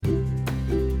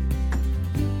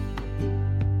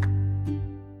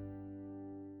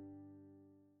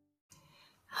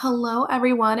Hello,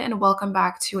 everyone, and welcome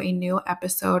back to a new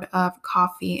episode of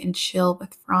Coffee and Chill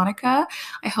with Veronica.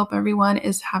 I hope everyone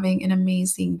is having an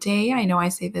amazing day. I know I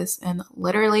say this in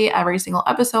literally every single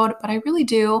episode, but I really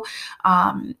do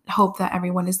hope that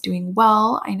everyone is doing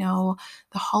well. I know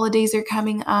the holidays are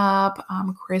coming up.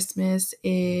 Christmas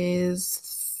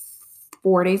is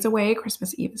 4 days away,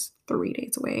 Christmas Eve is 3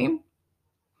 days away.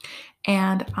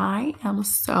 And I am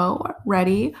so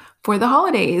ready for the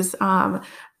holidays.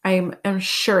 I'm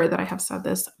sure that I have said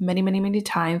this many, many, many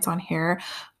times on here,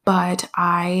 but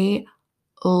I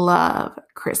love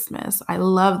Christmas. I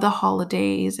love the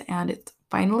holidays, and it's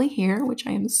finally here, which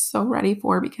I am so ready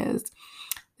for because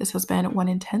this has been one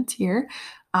intense year.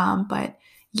 But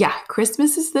yeah,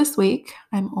 Christmas is this week.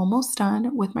 I'm almost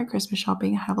done with my Christmas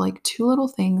shopping. I have like two little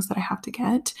things that I have to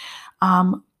get.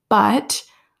 But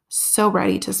so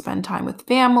ready to spend time with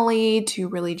family, to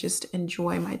really just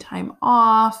enjoy my time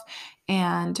off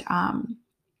and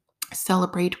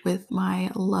celebrate with my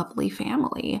lovely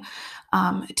family.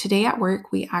 Today at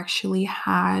work, we actually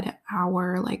had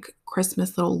our like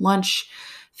Christmas little lunch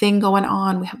thing going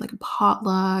on. We had like a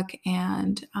potluck,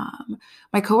 and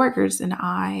my coworkers and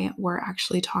I were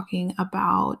actually talking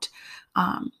about,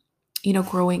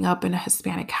 growing up in a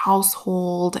Hispanic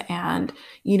household and,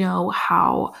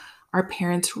 how our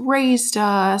parents raised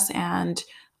us and,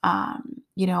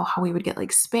 how we would get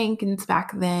like spankings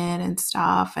back then and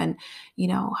stuff. And,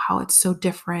 how it's so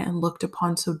different and looked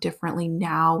upon so differently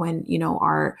now. And,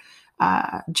 our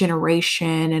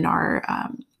generation and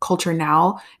our culture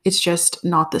now, it's just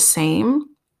not the same.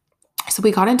 So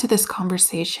we got into this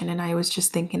conversation, and I was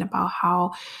just thinking about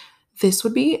how this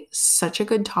would be such a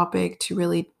good topic to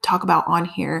really talk about on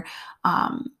here.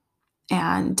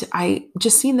 And I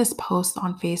just seen this post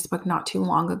on Facebook not too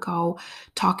long ago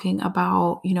talking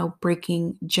about,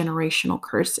 breaking generational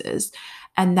curses.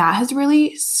 And that has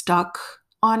really stuck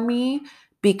on me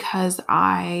because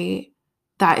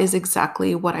that is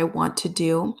exactly what I want to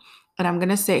do. And I'm going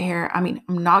to sit here, I'm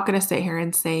not going to sit here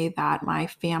and say that my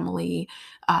family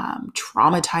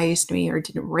traumatized me or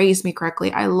didn't raise me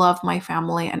correctly. I love my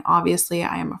family. And obviously,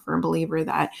 I am a firm believer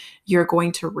that you're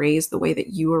going to raise the way that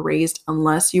you were raised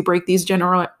unless you break these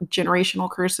generational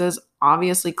curses.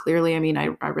 Obviously, clearly,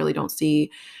 I really don't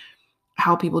see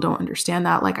how people don't understand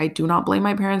that. Like, I do not blame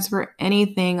my parents for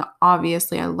anything.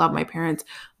 Obviously, I love my parents,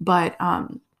 but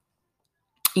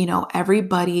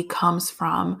everybody comes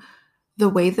from the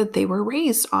way that they were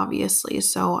raised, obviously.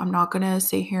 So I'm not going to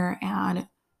sit here and,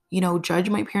 judge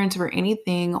my parents for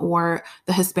anything or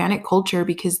the Hispanic culture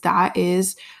because that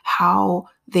is how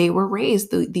they were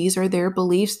raised. These are their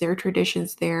beliefs, their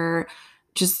traditions, their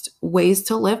just ways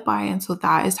to live by. And so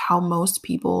that is how most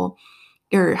people,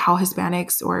 or how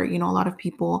Hispanics, or, a lot of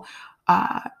people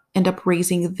end up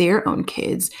raising their own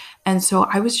kids. And so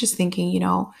I was just thinking,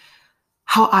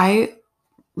 how I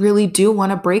really do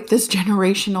want to break this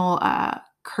generational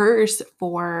curse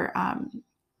for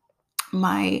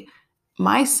my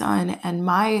my son and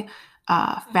my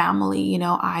family.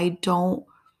 I don't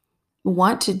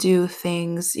want to do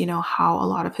things, how a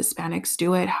lot of Hispanics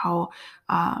do it, how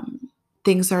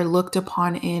things are looked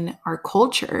upon in our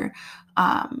culture.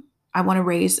 I want to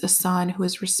raise a son who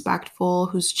is respectful,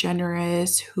 who's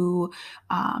generous, who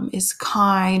is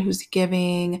kind, who's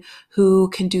giving, who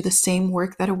can do the same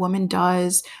work that a woman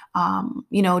does.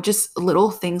 Just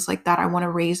little things like that. I want to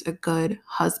raise a good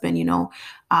husband,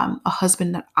 a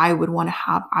husband that I would want to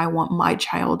have. I want my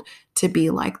child to be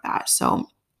like that. So,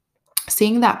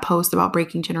 seeing that post about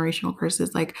breaking generational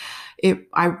curses, like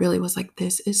I really was like,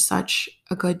 this is such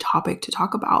a good topic to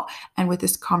talk about. And with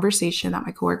this conversation that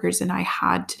my coworkers and I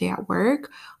had today at work,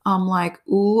 I'm like,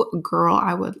 ooh, girl,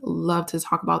 I would love to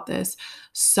talk about this.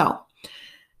 So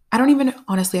I don't even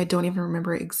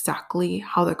remember exactly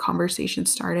how the conversation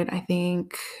started. I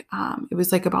think it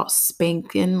was like about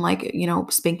spanking, like,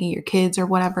 spanking your kids or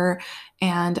whatever.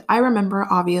 And I remember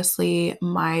obviously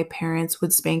my parents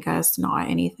would spank us, not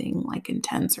anything like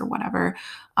intense or whatever.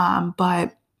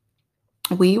 But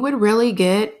we would really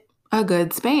get a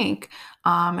good spank.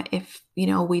 If,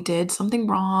 we did something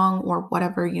wrong or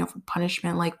whatever, for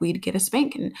punishment, like we'd get a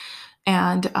spanking.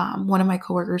 And one of my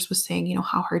coworkers was saying,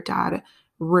 how her dad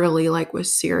really like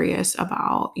was serious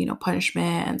about,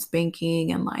 punishment and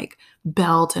spanking and like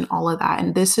belt and all of that.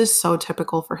 And this is so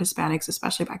typical for Hispanics,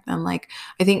 especially back then. Like,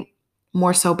 I think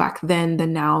more so back then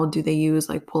than now do they use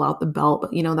like pull out the belt,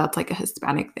 but that's like a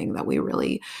Hispanic thing that we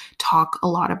really talk a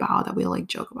lot about, that we like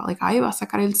joke about, like, ay, va a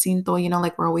sacar el cinto,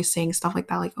 like we're always saying stuff like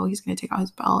that, like, oh, he's going to take out his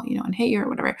belt, and hit you or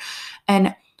whatever.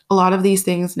 And a lot of these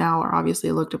things now are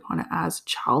obviously looked upon as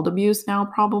child abuse now,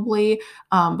 probably.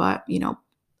 But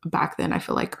back then I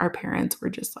feel like our parents were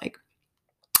just like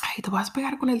ay, te vas a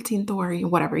pegar con el cinto or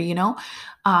whatever,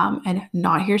 and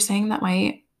not here saying that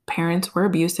my parents were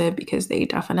abusive because they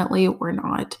definitely were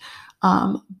not.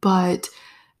 But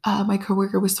my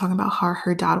coworker was talking about how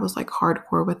her dad was like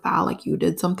hardcore with that. Like, you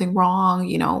did something wrong,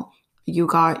 you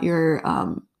got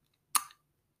your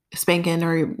spanking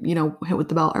or, hit with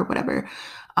the belt or whatever.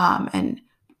 And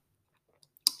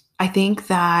I think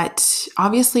that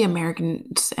obviously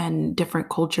Americans and different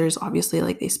cultures, obviously,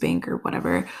 like they spank or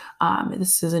whatever.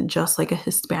 This isn't just like a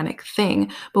Hispanic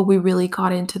thing, but we really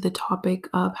got into the topic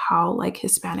of how like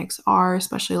Hispanics are,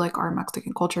 especially like our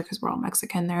Mexican culture, because we're all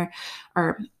Mexican. There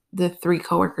are the three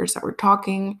coworkers that were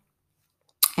talking,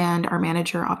 and our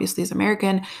manager obviously is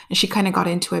American. And she kind of got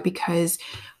into it because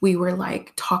we were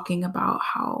like talking about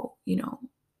how,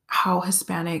 how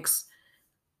Hispanics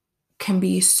can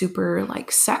be super like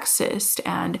sexist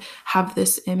and have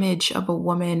this image of a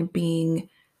woman being,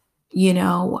 you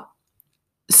know,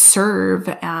 serve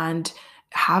and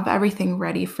have everything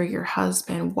ready for your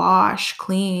husband, wash,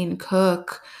 clean,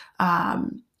 cook,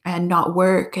 and not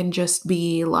work and just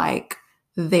be like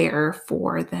there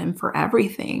for them for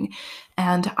everything.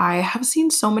 And I have seen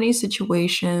so many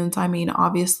situations. I mean,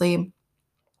 obviously,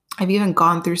 I've even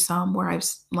gone through some where I've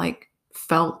like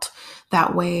felt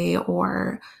that way,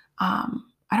 or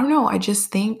I don't know. I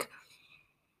just think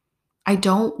I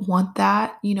don't want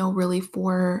that, really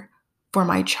for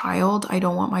my child. I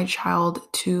don't want my child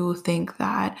to think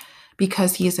that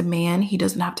because he is a man, he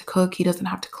doesn't have to cook, he doesn't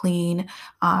have to clean,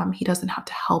 he doesn't have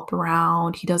to help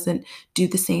around, he doesn't do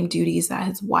the same duties that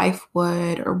his wife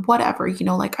would, or whatever.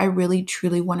 Like I really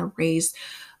truly want to raise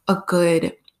a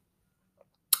good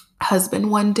husband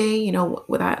one day,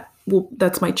 with that. Well,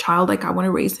 that's my child. Like, I want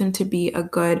to raise him to be a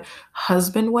good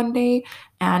husband one day.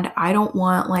 And I don't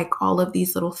want like all of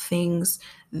these little things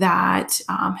that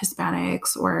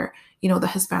Hispanics or, the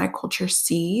Hispanic culture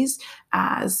sees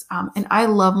as, and I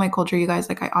love my culture, you guys.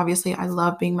 Like, I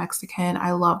love being Mexican.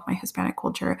 I love my Hispanic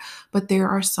culture. But there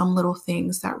are some little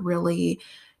things that really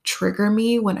trigger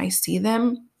me when I see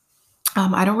them.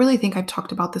 I don't really think I've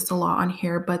talked about this a lot on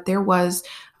here, but there was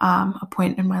a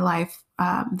point in my life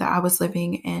that I was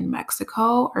living in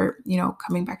Mexico, or,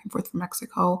 coming back and forth from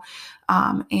Mexico.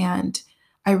 And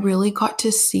I really got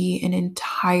to see an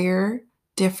entire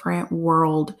different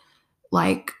world,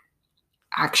 like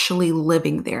actually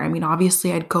living there. I mean,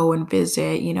 obviously, I'd go and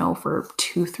visit, for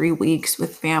 2, 3 weeks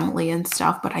with family and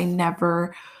stuff, but I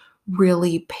never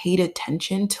really paid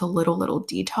attention to little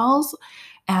details.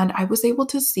 And I was able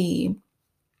to see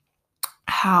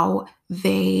how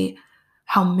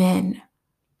how men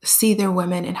see their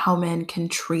women and how men can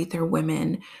treat their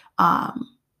women, um,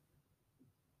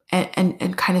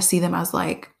 and kind of see them as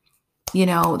like,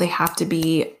 they have to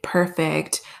be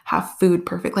perfect, have food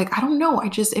perfect. Like, I don't know.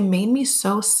 It made me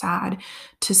so sad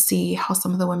to see how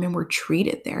some of the women were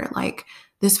treated there. Like,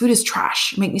 this food is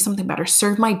trash. Make me something better.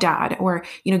 Serve my dad. Or,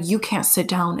 you can't sit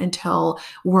down until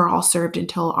we're all served,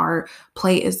 until our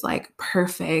plate is like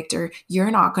perfect. Or you're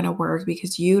not going to work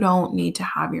because you don't need to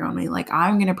have your own money. Like,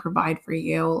 I'm going to provide for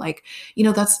you. Like,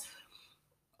 that's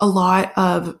a lot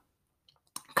of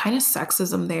kind of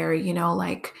sexism there,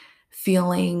 like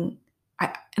feeling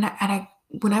I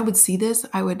when I would see this,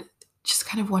 I would just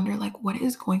kind of wonder like what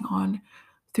is going on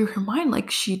through her mind. Like,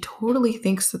 she totally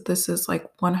thinks that this is like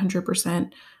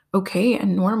 100% okay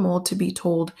and normal to be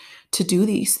told to do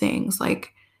these things,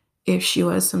 like if she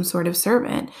was some sort of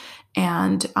servant.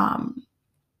 And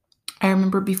I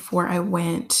remember before I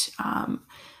went,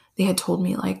 they had told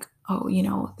me like,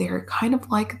 oh, they're kind of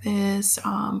like this.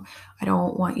 I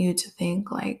don't want you to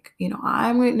think like,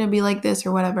 I'm going to be like this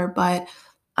or whatever. But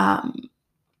um,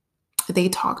 they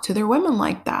talk to their women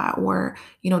like that, or,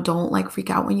 don't like freak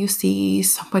out when you see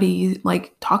somebody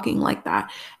like talking like that.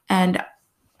 And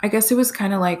I guess it was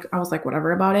kind of like, I was like,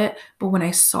 whatever about it. But when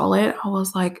I saw it, I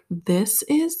was like, this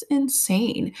is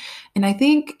insane. And I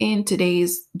think in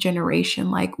today's generation,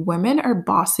 like women are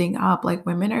bossing up, like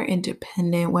women are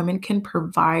independent, women can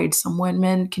provide, some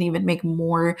women can even make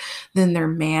more than their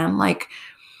man. Like,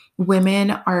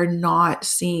 women are not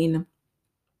seen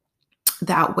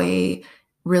that way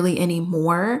really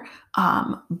anymore.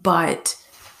 But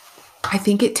I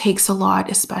think it takes a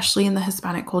lot, especially in the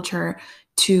Hispanic culture,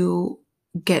 to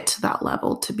get to that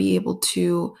level, to be able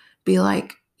to be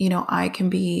like, I can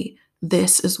be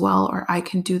this as well, or I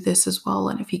can do this as well.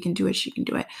 And if he can do it, she can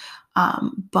do it.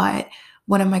 But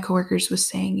one of my coworkers was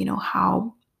saying,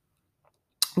 how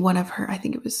one of her, I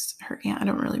think it was her aunt, I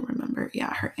don't really remember.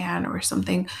 Yeah, her aunt or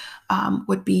something,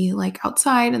 would be like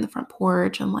outside in the front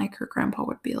porch, and like her grandpa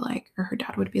would be like, or her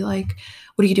dad would be like,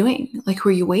 "What are you doing? Like, who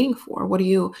are you waiting for? What are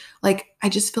you like?" I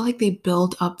just feel like they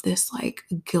build up this like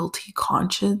guilty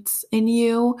conscience in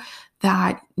you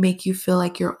that make you feel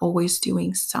like you're always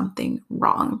doing something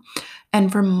wrong.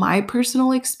 And from my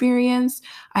personal experience,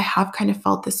 I have kind of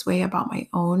felt this way about my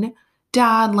own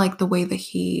dad, like the way that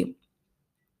he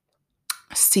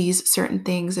sees certain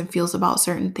things and feels about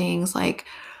certain things. Like,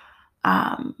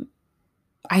 um,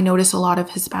 I notice a lot of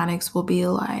Hispanics will be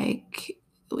like,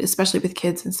 especially with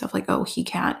kids and stuff, like, oh, he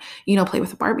can't, play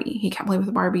with a Barbie. He can't play with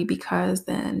a Barbie because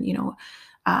then,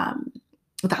 um,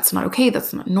 that's not okay.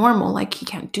 That's not normal. Like, he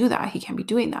can't do that. He can't be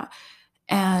doing that.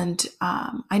 And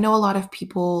I know a lot of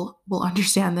people will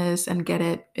understand this and get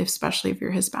it, especially if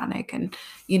you're Hispanic and,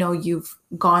 you've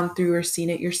gone through or seen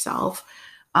it yourself.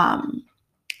 Um,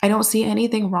 I don't see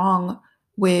anything wrong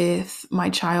with my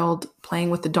child playing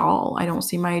with the doll. I don't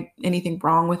see my anything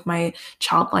wrong with my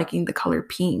child liking the color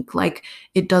pink. Like,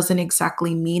 it doesn't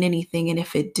exactly mean anything, and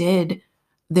if it did,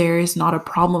 there is not a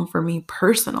problem for me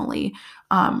personally.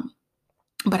 Um,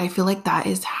 but I feel like that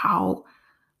is how,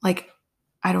 like,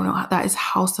 I don't know, that is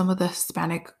how some of the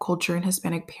Hispanic culture and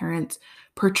Hispanic parents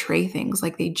portray things.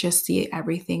 Like, they just see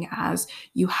everything as,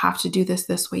 you have to do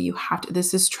this way. You have to,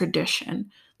 this is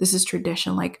tradition. This is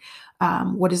tradition. Like,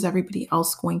 what is everybody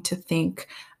else going to think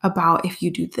about if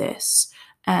you do this?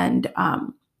 And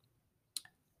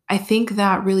I think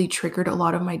that really triggered a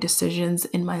lot of my decisions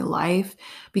in my life,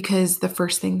 because the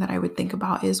first thing that I would think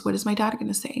about is, what is my dad going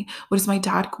to say? What is my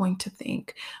dad going to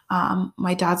think?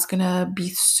 My dad's going to be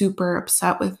super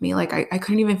upset with me. Like, I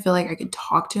couldn't even feel like I could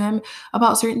talk to him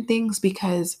about certain things,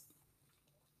 because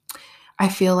I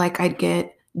feel like I'd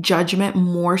get judgment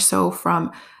more so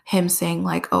from him saying,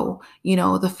 like, oh,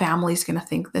 the family's going to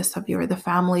think this of you, or the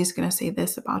family's going to say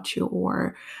this about you,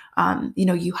 or,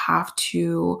 you have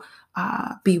to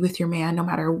be with your man no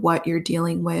matter what you're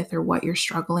dealing with or what you're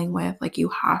struggling with. Like, you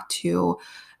have to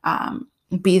um,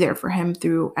 be there for him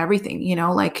through everything,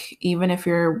 like, even if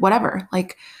you're whatever,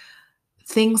 like,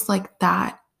 things like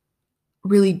that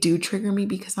really do trigger me,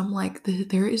 because I'm like,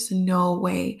 there is no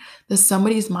way that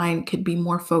somebody's mind could be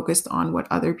more focused on what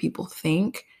other people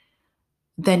think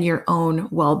than your own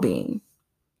well being.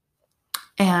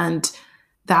 And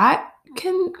that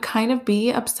can kind of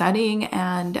be upsetting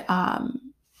and,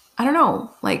 I don't know,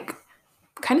 like,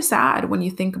 kind of sad when you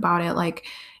think about it. Like,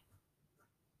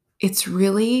 it's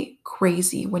really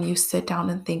crazy when you sit down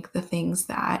and think the things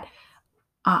that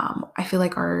I feel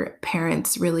like our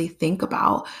parents really think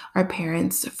about, our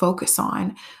parents focus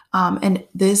on. And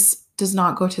this does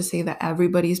not go to say that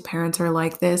everybody's parents are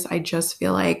like this. I just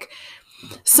feel like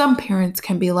some parents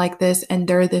can be like this, and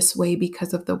they're this way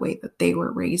because of the way that they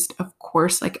were raised. Of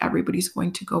course, like, everybody's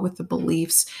going to go with the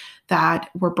beliefs that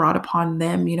were brought upon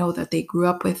them, that they grew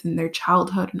up with in their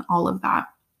childhood and all of that.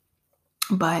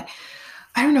 But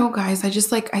I don't know, guys. I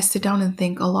just like, I sit down and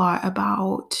think a lot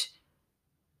about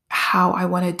how I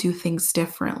want to do things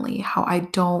differently, how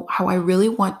I really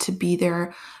want to be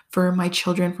there for my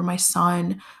children, for my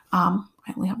son.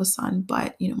 I only have a son,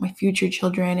 but my future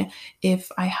children, if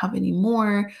I have any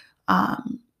more,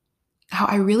 um, how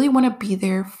I really want to be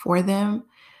there for them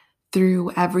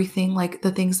through everything, like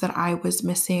the things that I was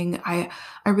missing. I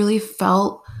really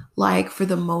felt like, for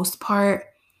the most part,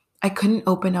 I couldn't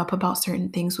open up about certain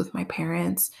things with my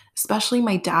parents, especially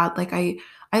my dad. Like,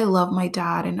 I love my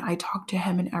dad and I talk to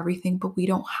him and everything, but we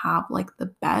don't have like the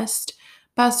best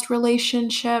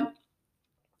relationship.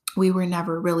 We were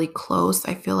never really close.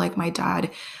 I feel like my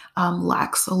dad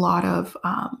lacks a lot of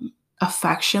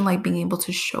affection, like being able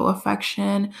to show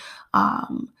affection.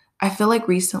 Um, I feel like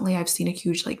recently I've seen a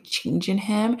huge like change in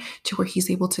him, to where he's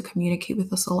able to communicate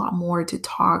with us a lot more, to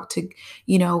talk, to,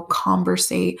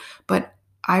 conversate. But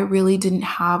I really didn't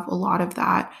have a lot of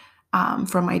that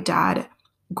from my dad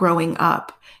growing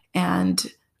up. And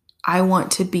I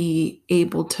want to be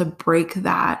able to break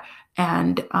that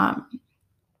and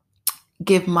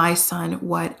give my son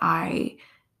what I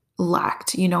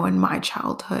lacked, in my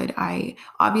childhood. I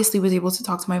obviously was able to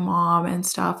talk to my mom and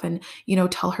stuff and,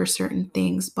 tell her certain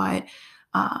things. But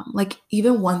like,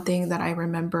 even one thing that I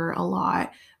remember a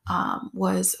lot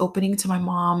was opening up to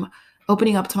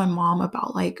my mom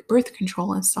about like birth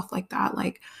control and stuff like that.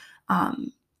 Like,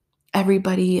 um,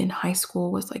 everybody in high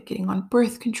school was like getting on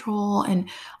birth control. And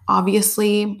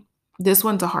obviously, this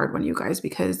one's a hard one, you guys,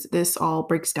 because this all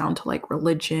breaks down to like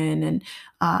religion and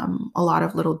a lot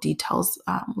of little details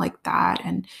like that,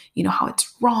 and how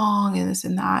it's wrong and this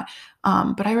and that.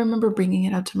 But I remember bringing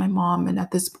it up to my mom, and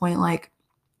at this point, like,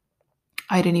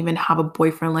 I didn't even have a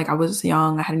boyfriend. Like I was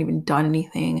young. I hadn't even done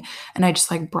anything. And I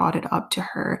just like brought it up to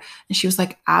her. And she was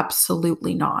like,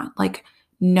 absolutely not. Like,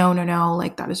 no, no, no.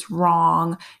 Like that is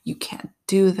wrong. You can't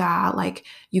do that. Like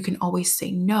you can always say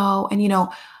no. And,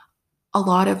 a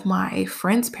lot of my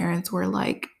friends' parents were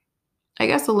like, I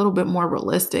guess a little bit more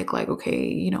realistic, like,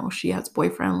 okay, she has a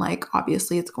boyfriend, like,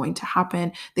 obviously it's going to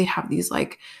happen. They'd have these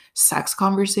like sex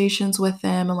conversations with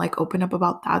them and like open up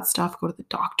about that stuff, go to the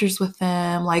doctors with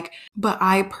them. Like, but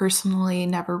I personally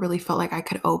never really felt like I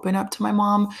could open up to my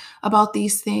mom about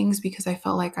these things because I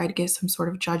felt like I'd get some sort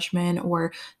of judgment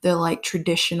or the like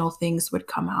traditional things would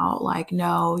come out like,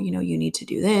 no, you need to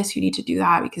do this, you need to do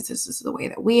that because this is the way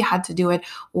that we had to do it,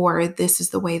 or this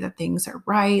is the way that things are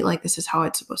right, like this is how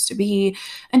it's supposed to be,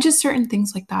 and just certain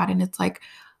things like that. And it's like,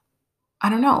 I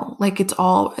don't know, like it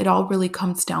all really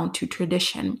comes down to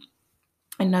tradition.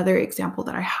 Another example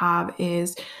that I have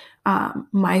is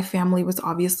my family was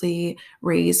obviously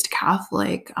raised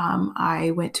Catholic.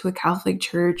 I went to a Catholic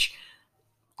church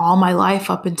all my life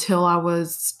up until I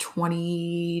was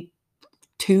 22,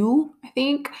 I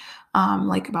think.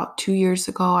 Like about 2 years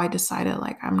ago, I decided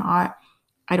like I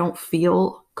don't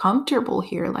feel comfortable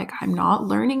here. Like I'm not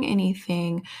learning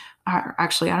anything.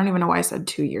 Actually, I don't even know why I said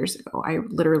 2 years ago. I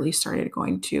literally started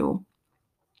going to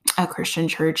a Christian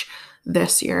church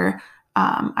this year.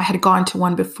 I had gone to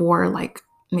one before, like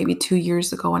maybe 2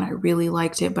 years ago, and I really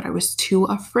liked it, but I was too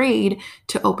afraid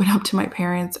to open up to my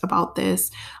parents about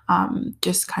this,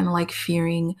 just kind of like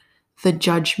fearing the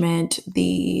judgment,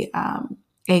 the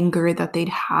anger that they'd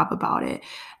have about it.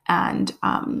 And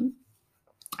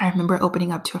I remember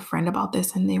opening up to a friend about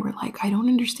this, and they were like, I don't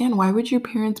understand. Why would your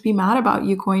parents be mad about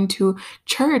you going to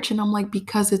church? And I'm like,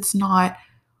 because it's not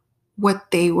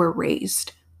what they were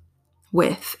raised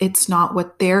with. It's not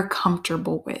what they're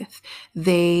comfortable with.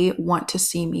 They want to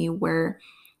see me where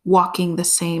walking the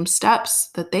same steps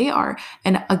that they are.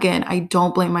 And again, I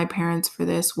don't blame my parents for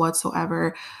this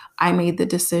whatsoever. I made the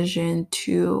decision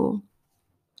to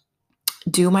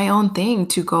do my own thing,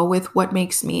 to go with what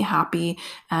makes me happy,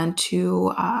 and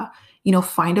to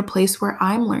find a place where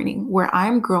I'm learning, where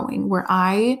I'm growing, where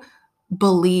I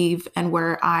believe, and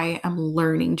where I am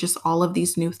learning just all of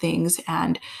these new things,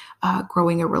 and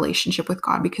growing a relationship with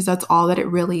God, because that's all that it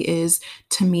really is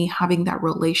to me. Having that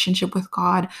relationship with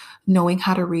God, knowing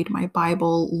how to read my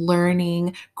Bible,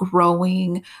 learning,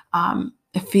 growing,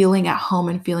 feeling at home,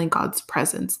 and feeling God's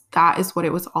presence. That is what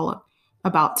it was all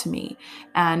about to me.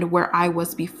 And where I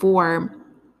was before,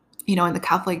 in the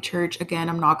Catholic Church, again,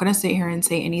 I'm not going to sit here and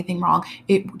say anything wrong.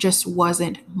 It just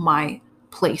wasn't my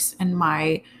place and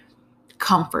my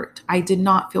comfort. I did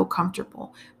not feel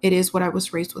comfortable. It is what I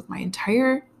was raised with my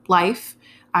entire life.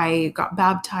 I got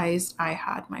baptized. I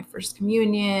had my first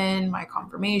communion, my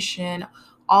confirmation,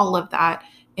 all of that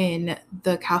in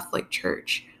the Catholic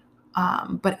Church.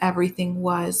 But everything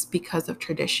was because of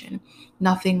tradition.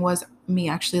 Nothing was me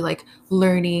actually like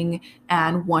learning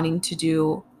and wanting to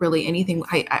do really anything.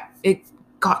 It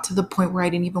got to the point where I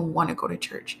didn't even want to go to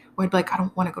church. Where I'd be like, I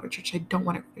don't want to go to church. I don't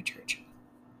want to go to church.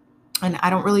 And I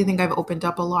don't really think I've opened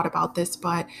up a lot about this,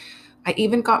 but I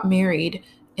even got married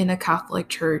in a Catholic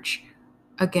church,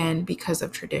 again because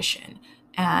of tradition.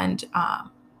 And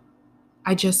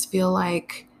I just feel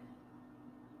like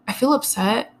I feel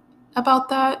upset about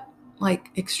that, like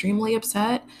extremely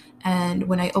upset. And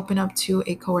when I open up to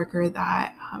a coworker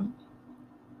that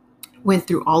went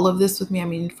through all of this with me, I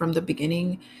mean, from the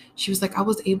beginning, she was like, I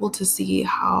was able to see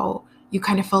how you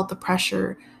kind of felt the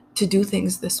pressure to do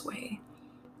things this way.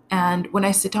 And when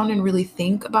I sit down and really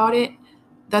think about it,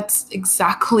 that's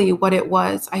exactly what it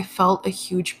was. I felt a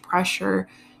huge pressure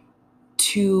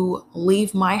to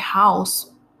leave my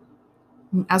house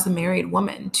as a married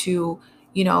woman, to,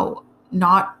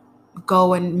 not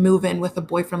go and move in with a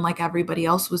boyfriend like everybody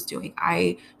else was doing.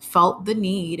 I felt the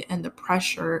need and the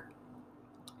pressure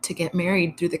to get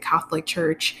married through the Catholic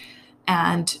Church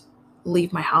and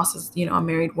leave my house as, a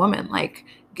married woman, like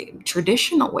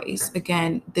traditional ways.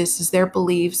 Again, this is their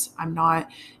beliefs. I'm not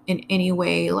in any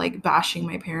way like bashing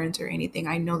my parents or anything.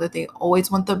 I know that they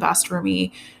always want the best for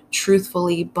me,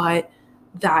 truthfully, but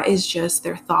that is just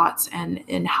their thoughts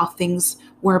and how things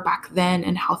were back then,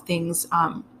 and how things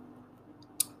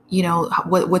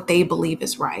what they believe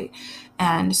is right.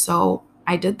 And so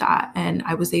I did that, and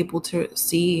I was able to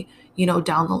see,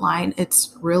 down the line,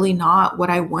 it's really not what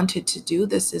I wanted to do.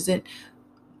 This isn't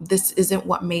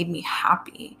what made me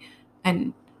happy.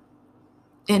 And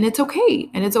it's okay.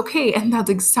 And it's okay. And that's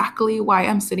exactly why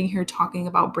I'm sitting here talking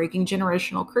about breaking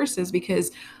generational curses,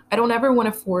 because I don't ever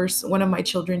want to force one of my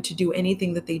children to do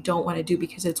anything that they don't want to do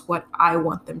because it's what I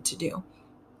want them to do.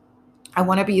 I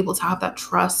want to be able to have that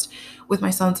trust with my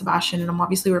son Sebastian. And I'm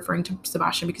obviously referring to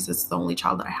Sebastian because it's the only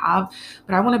child that I have.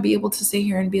 But I want to be able to sit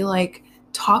here and be like,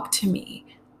 talk to me.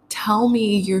 Tell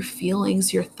me your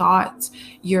feelings, your thoughts,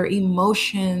 your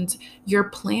emotions, your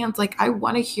plans. Like, I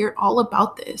want to hear all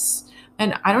about this.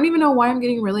 And I don't even know why I'm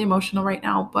getting really emotional right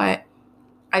now, but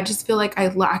I just feel like I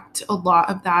lacked a lot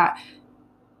of that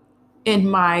in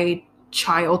my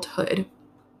childhood.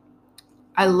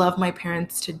 I love my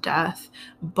parents to death,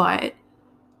 but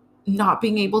not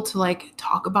being able to like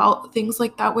talk about things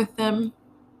like that with them,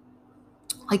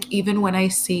 like even when I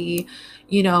see,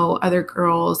 other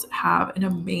girls have an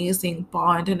amazing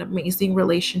bond, an amazing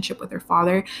relationship with their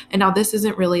father. And now this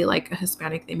isn't really like a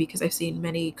Hispanic thing because I've seen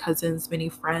many cousins, many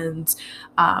friends,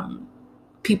 um,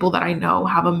 people that I know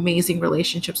have amazing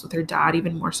relationships with their dad,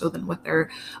 even more so than with their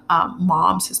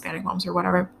moms, Hispanic moms or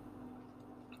whatever.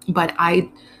 But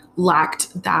I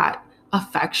lacked that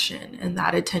affection and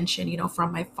that attention,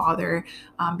 from my father,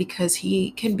 because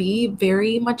he can be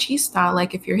very machista.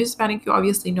 Like if you're Hispanic, you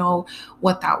obviously know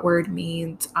what that word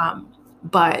means.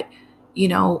 But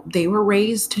they were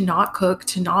raised to not cook,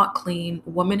 to not clean.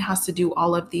 Woman has to do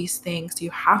all of these things.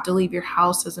 You have to leave your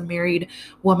house as a married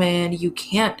woman. You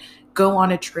can't go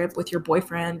on a trip with your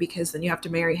boyfriend because then you have to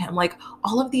marry him. Like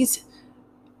all of these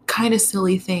kind of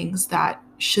silly things that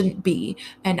shouldn't be.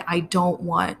 And I don't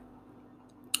want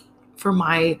for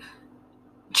my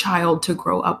child to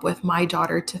grow up with my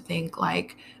daughter to think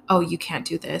like, oh, you can't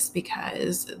do this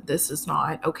because this is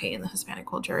not okay in the Hispanic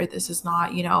culture. This is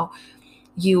not,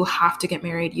 you have to get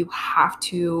married. You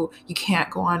can't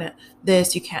go on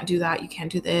this. You can't do that. You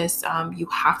can't do this. You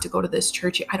have to go to this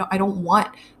church. I don't want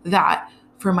that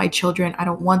for my children. I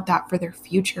don't want that for their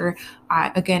future.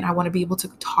 I want to be able to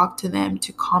talk to them,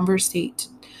 to conversate,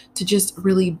 to just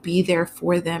really be there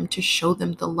for them, to show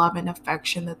them the love and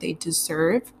affection that they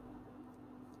deserve,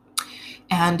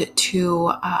 and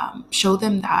to show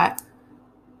them that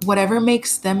whatever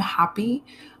makes them happy,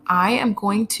 I am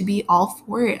going to be all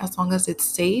for it as long as it's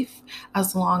safe,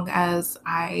 as long as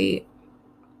I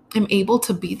am able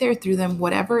to be there through them,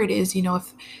 whatever it is,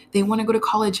 if they want to go to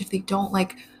college, if they don't,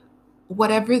 like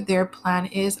whatever their plan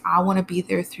is, I want to be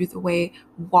there through the way,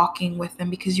 walking with them,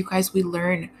 because you guys, we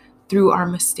learn through our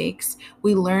mistakes.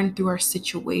 We learn through our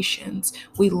situations.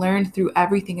 We learn through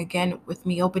everything. Again, with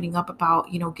me opening up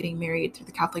about, getting married through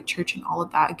the Catholic Church and all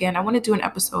of that. Again, I want to do an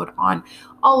episode on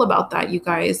all about that, you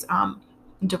guys,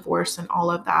 divorce and all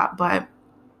of that. But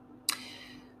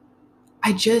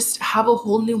I just have a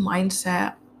whole new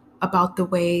mindset about the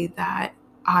way that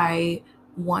I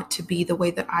want to be, the way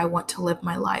that I want to live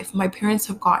my life. My parents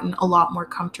have gotten a lot more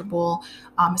comfortable,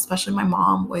 especially my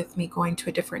mom, with me going to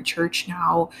a different church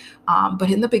now. But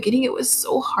in the beginning, it was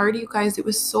so hard, you guys. It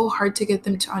was so hard to get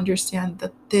them to understand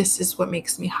that this is what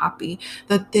makes me happy,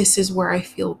 that this is where I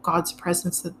feel God's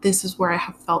presence, that this is where I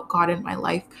have felt God in my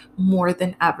life more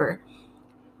than ever.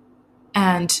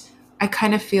 And I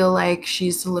kind of feel like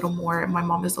my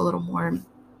mom is a little more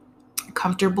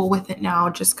comfortable with it now,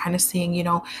 just kind of seeing,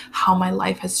 how my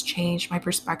life has changed, my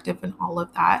perspective and all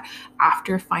of that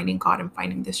after finding God and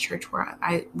finding this church where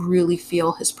I really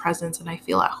feel his presence and I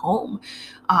feel at home.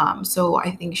 So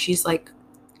I think she's like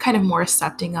kind of more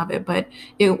accepting of it, but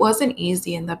it wasn't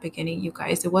easy in the beginning, you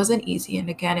guys. It wasn't easy. And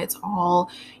again, it's all,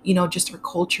 just our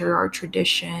culture, our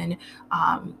tradition,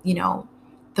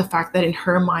 the fact that in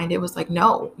her mind it was like,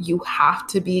 no, you have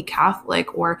to be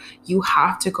Catholic, or you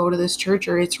have to go to this church,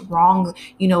 or it's wrong,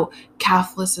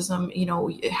 Catholicism,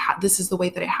 this is the way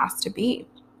that it has to be.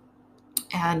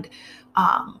 And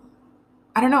I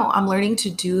don't know, I'm learning to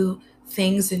do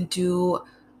things and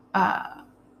uh,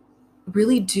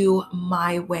 really do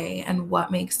my way and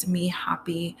what makes me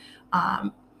happy,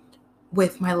 um,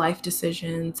 with my life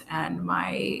decisions and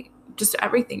my just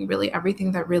everything, really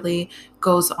everything that really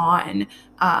goes on.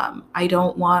 I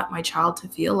don't want my child to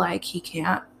feel like he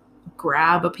can't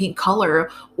grab a paint color,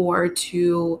 or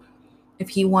to, if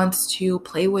he wants to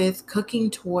play with cooking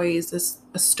toys,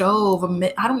 a stove,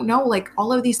 I don't know, like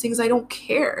all of these things, I don't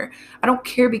care. I don't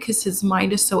care because his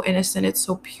mind is so innocent. It's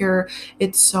so pure.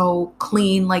 It's so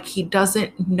clean. Like he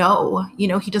doesn't know, he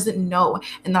doesn't know.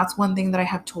 And that's one thing that I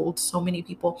have told so many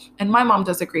people. And my mom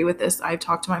does agree with this. I've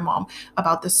talked to my mom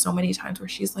about this so many times where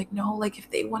she's like, no, like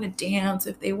if they want to dance,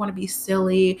 if they want to be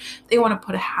silly, they want to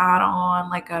put a hat on,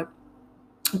 like a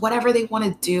whatever they want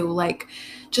to do, like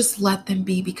just let them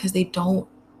be, because they don't,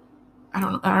 I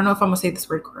don't know if I'm gonna say this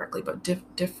word correctly, but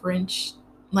different,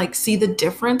 like see the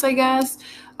difference, I guess,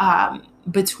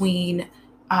 between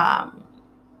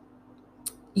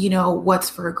what's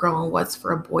for a girl and what's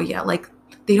for a boy. Yeah, like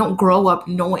They don't grow up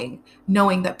knowing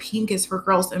that pink is for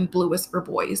girls and blue is for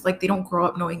boys. Like they don't grow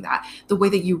up knowing that. The way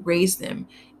that you raise them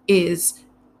is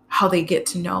how they get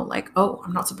to know, like, oh,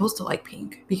 I'm not supposed to like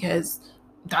pink because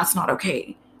that's not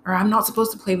okay. Or I'm not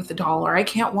supposed to play with the doll, or I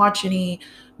can't watch any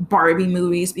Barbie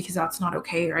movies because that's not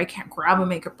okay, or I can't grab a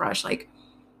makeup brush. Like,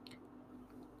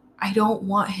 I don't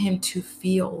want him to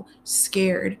feel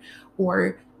scared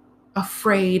or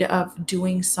afraid of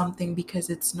doing something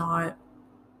because it's not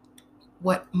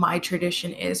what my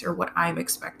tradition is or what I'm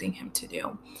expecting him to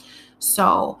do.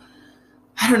 So,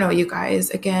 I don't know, you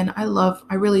guys. Again,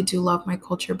 I really do love my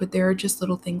culture, but there are just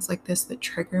little things like this that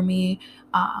trigger me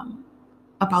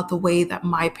about the way that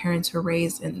my parents were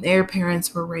raised and their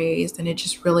parents were raised. And it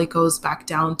just really goes back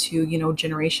down to,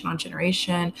 generation on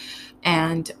generation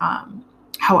and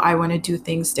how I want to do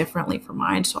things differently for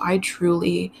mine. So I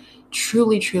truly,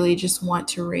 truly, truly just want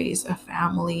to raise a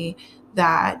family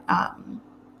that, I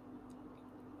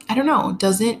don't know,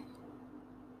 doesn't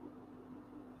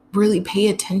really pay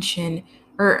attention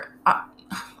or I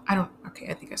don't, okay,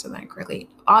 I think I said that incorrectly.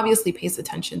 Obviously pays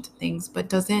attention to things, but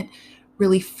doesn't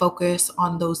really focus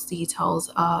on those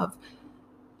details of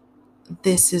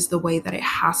this is the way that it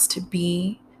has to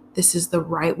be. This is the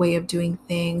right way of doing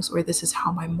things, or this is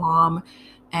how my mom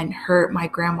and my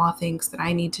grandma thinks that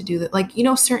I need to do that. Like,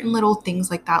 certain little things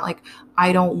like that. Like,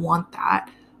 I don't want that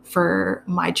for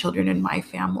my children and my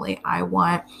family. I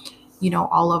want,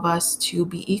 all of us to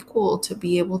be equal, to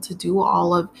be able to do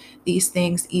all of these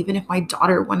things. Even if my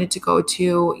daughter wanted to go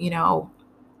to,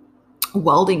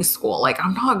 welding school, like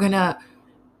I'm not going to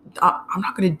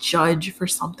judge for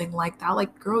something like that.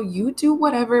 Like, girl, you do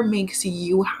whatever makes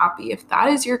you happy. If that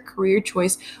is your career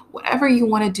choice, whatever you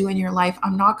want to do in your life,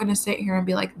 I'm not going to sit here and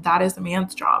be like, that is a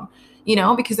man's job,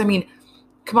 because I mean,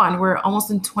 come on, we're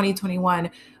almost in 2021.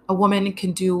 A woman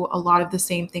can do a lot of the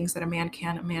same things that a man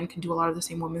can. A man can do a lot of the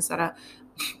same women's that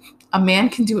a man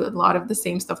can do a lot of the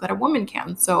same stuff that a woman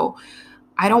can. So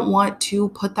I don't want to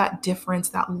put that difference,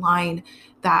 that line,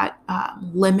 that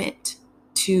limit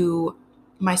to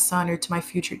my son or to my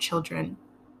future children.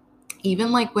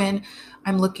 Even like when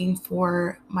I'm looking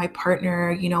for my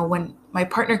partner, when my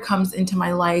partner comes into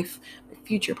my life, my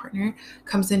future partner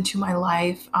comes into my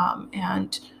life,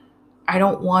 and I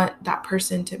don't want that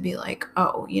person to be like,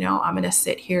 oh, I'm going to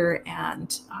sit here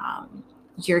and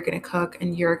you're going to cook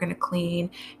and you're going to clean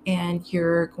and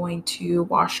you're going to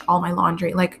wash all my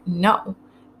laundry. Like, no,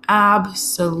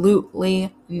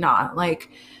 absolutely not. Like,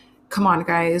 come on,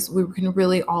 guys, we can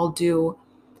really all do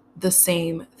the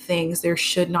same things. There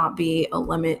should not be a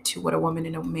limit to what a woman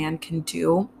and a man can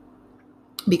do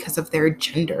because of their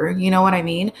gender. You know what I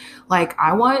mean? Like,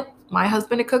 I want my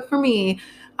husband to cook for me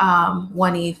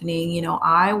one evening.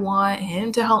 I want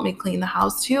him to help me clean the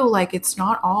house too. Like, it's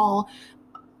not all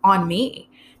on me.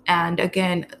 And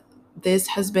again, this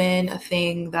has been a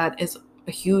thing that is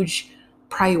a huge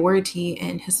priority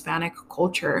in Hispanic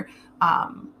culture.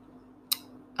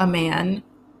 A man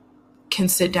can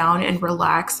sit down and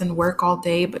relax and work all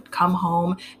day, but come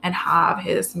home and have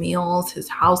his meals, his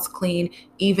house clean,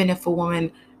 even if a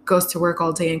woman goes to work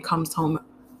all day and comes home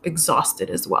exhausted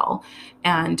as well.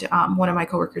 And one of my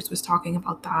coworkers was talking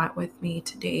about that with me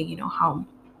today, how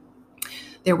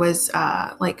there was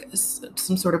like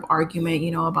some sort of argument,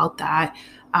 about that.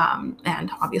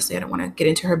 And obviously I don't want to get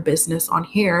into her business on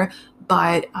here,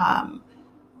 but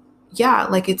yeah,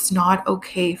 like it's not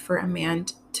okay for a man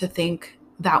to think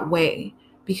that way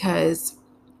because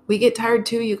we get tired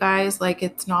too, you guys. Like,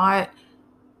 it's not,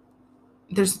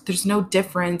 there's no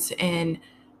difference in,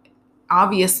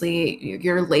 obviously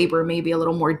your labor may be a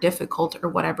little more difficult or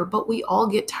whatever, but we all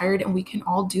get tired and we can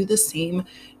all do the same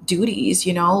duties,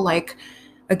 like,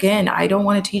 again, I don't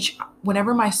want to teach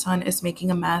whenever my son is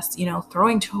making a mess,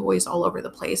 throwing toys all over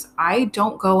the place. I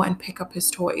don't go and pick up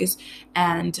his toys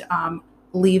and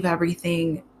leave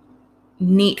everything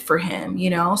neat for him,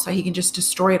 so he can just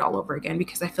destroy it all over again.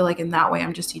 Because I feel like in that way,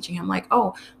 I'm just teaching him like,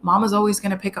 oh, mama's always going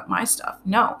to pick up my stuff.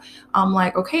 No, I'm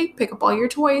like, okay, pick up all your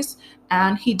toys.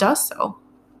 And he does so.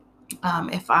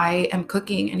 If I am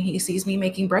cooking and he sees me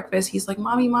making breakfast, he's like,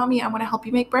 mommy, I want to help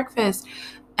you make breakfast.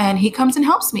 And he comes and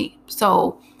helps me.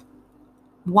 So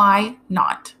why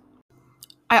not?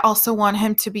 I also want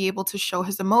him to be able to show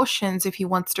his emotions if he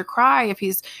wants to cry,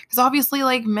 because obviously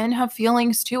like men have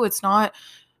feelings too. It's not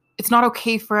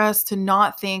okay for us to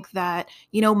not think that,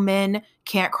 men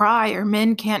can't cry or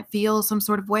men can't feel some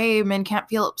sort of way, men can't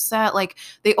feel upset. Like,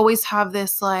 they always have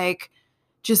this like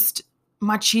just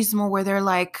machismo where they're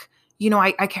like,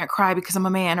 I can't cry because I'm a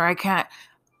man, or I can't.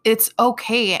 It's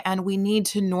okay. And we need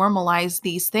to normalize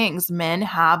these things. Men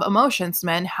have emotions,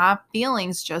 men have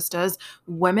feelings just as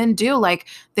women do. Like,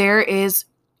 there is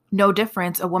no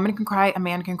difference. A woman can cry, a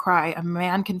man can cry. A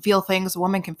man can feel things, a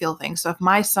woman can feel things. So if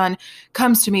my son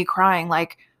comes to me crying,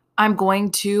 like, I'm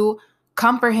going to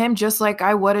comfort him just like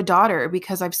I would a daughter,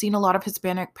 because I've seen a lot of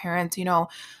Hispanic parents,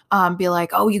 be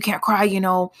like, oh, you can't cry,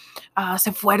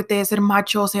 se fuerte, ser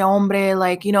macho, se hombre,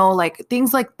 like, like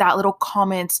things like that, little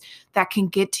comments that can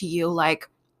get to you, like,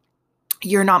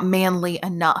 you're not manly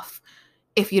enough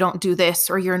if you don't do this,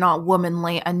 or you're not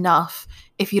womanly enough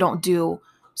if you don't do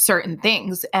certain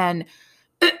things. And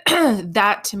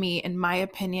that, to me, in my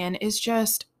opinion, is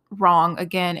just wrong.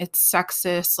 Again, it's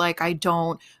sexist. Like, I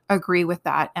don't agree with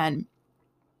that. And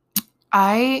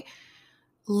I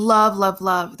love, love,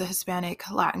 love the Hispanic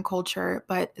Latin culture,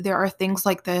 but there are things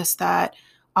like this that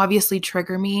obviously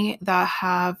trigger me, that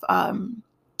have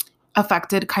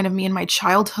affected kind of me in my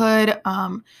childhood.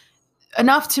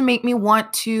 Enough to make me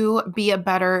want to be a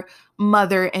better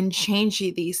mother and change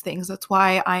these things. That's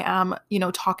why I am,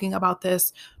 talking about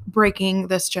this, breaking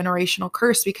this generational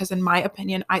curse, because in my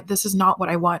opinion, this is not what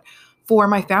I want for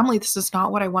my family. This is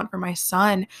not what I want for my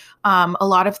son. A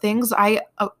lot of things,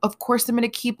 of course, I'm going to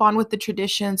keep on with the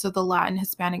traditions of the Latin,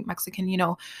 Hispanic,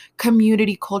 Mexican,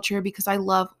 community culture, because I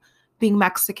love being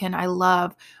Mexican. I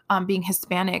love being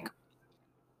Hispanic.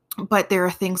 But there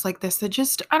are things like this that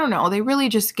just, I don't know, they really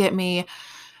just get me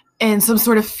in some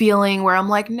sort of feeling where I'm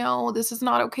like, no, this is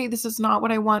not okay. This is not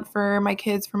what I want for my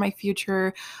kids, for my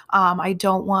future. I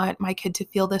don't want my kid to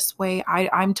feel this way.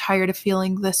 I'm tired of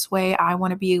feeling this way. I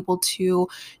want to be able to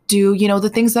do,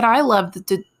 the things that I love,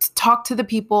 to talk to the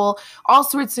people, all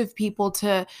sorts of people,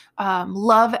 to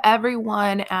love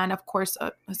everyone. And of course,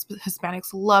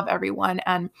 Hispanics love everyone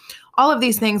and all of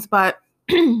these things. But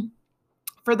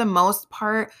for the most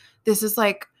part, this is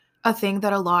like a thing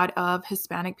that a lot of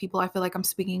Hispanic people, I feel like I'm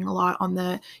speaking a lot on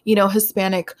the,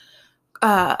 Hispanic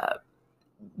uh,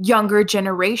 younger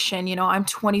generation. I'm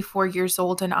 24 years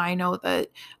old, and I know that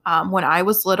when I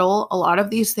was little, a lot of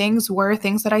these things were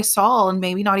things that I saw, and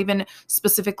maybe not even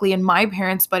specifically in my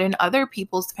parents, but in other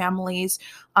people's families,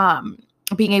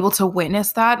 being able to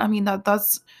witness that. I mean,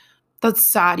 that's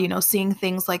sad, seeing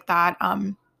things like that.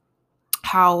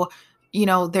 How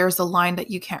there's a line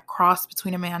that you can't cross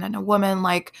between a man and a woman,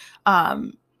 like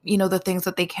the things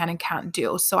that they can and can't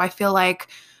do. So I feel like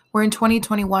we're in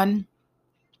 2021.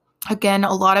 Again,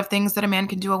 a lot of things that a man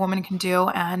can do, a woman can do.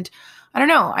 And I don't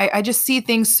know, I just see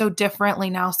things so differently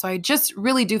now. So I just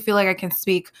really do feel like I can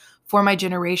speak for my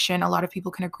generation. A lot of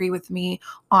people can agree with me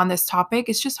on this topic.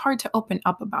 It's just hard to open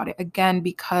up about it, again,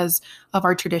 because of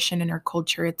our tradition and our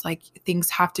culture. It's like things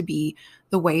have to be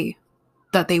the way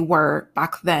that they were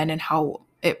back then and how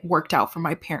it worked out for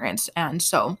my parents. And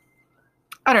so,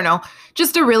 I don't know,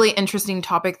 just a really interesting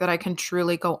topic that I can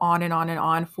truly go on and on and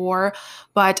on for.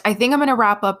 But I think I'm going to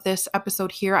wrap up this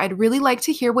episode here. I'd really like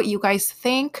to hear what you guys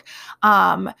think.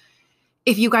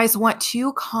 If you guys want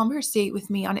to conversate with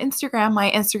me on Instagram,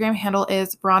 my Instagram handle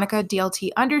is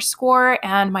VeronicaDLT_,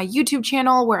 and my YouTube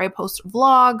channel where I post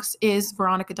vlogs is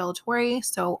Veronica Delatorre.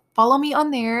 So follow me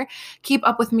on there. Keep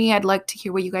up with me. I'd like to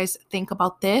hear what you guys think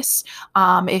about this.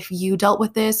 If you dealt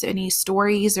with this, any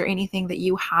stories or anything that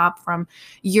you have from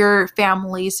your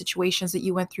family, situations that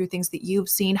you went through, things that you've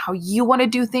seen, how you want to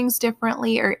do things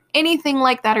differently, or anything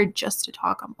like that, or just to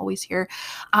talk, I'm always here.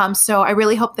 So I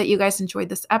really hope that you guys enjoyed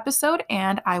this episode,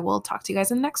 and I will talk to you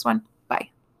guys in the next one. Bye.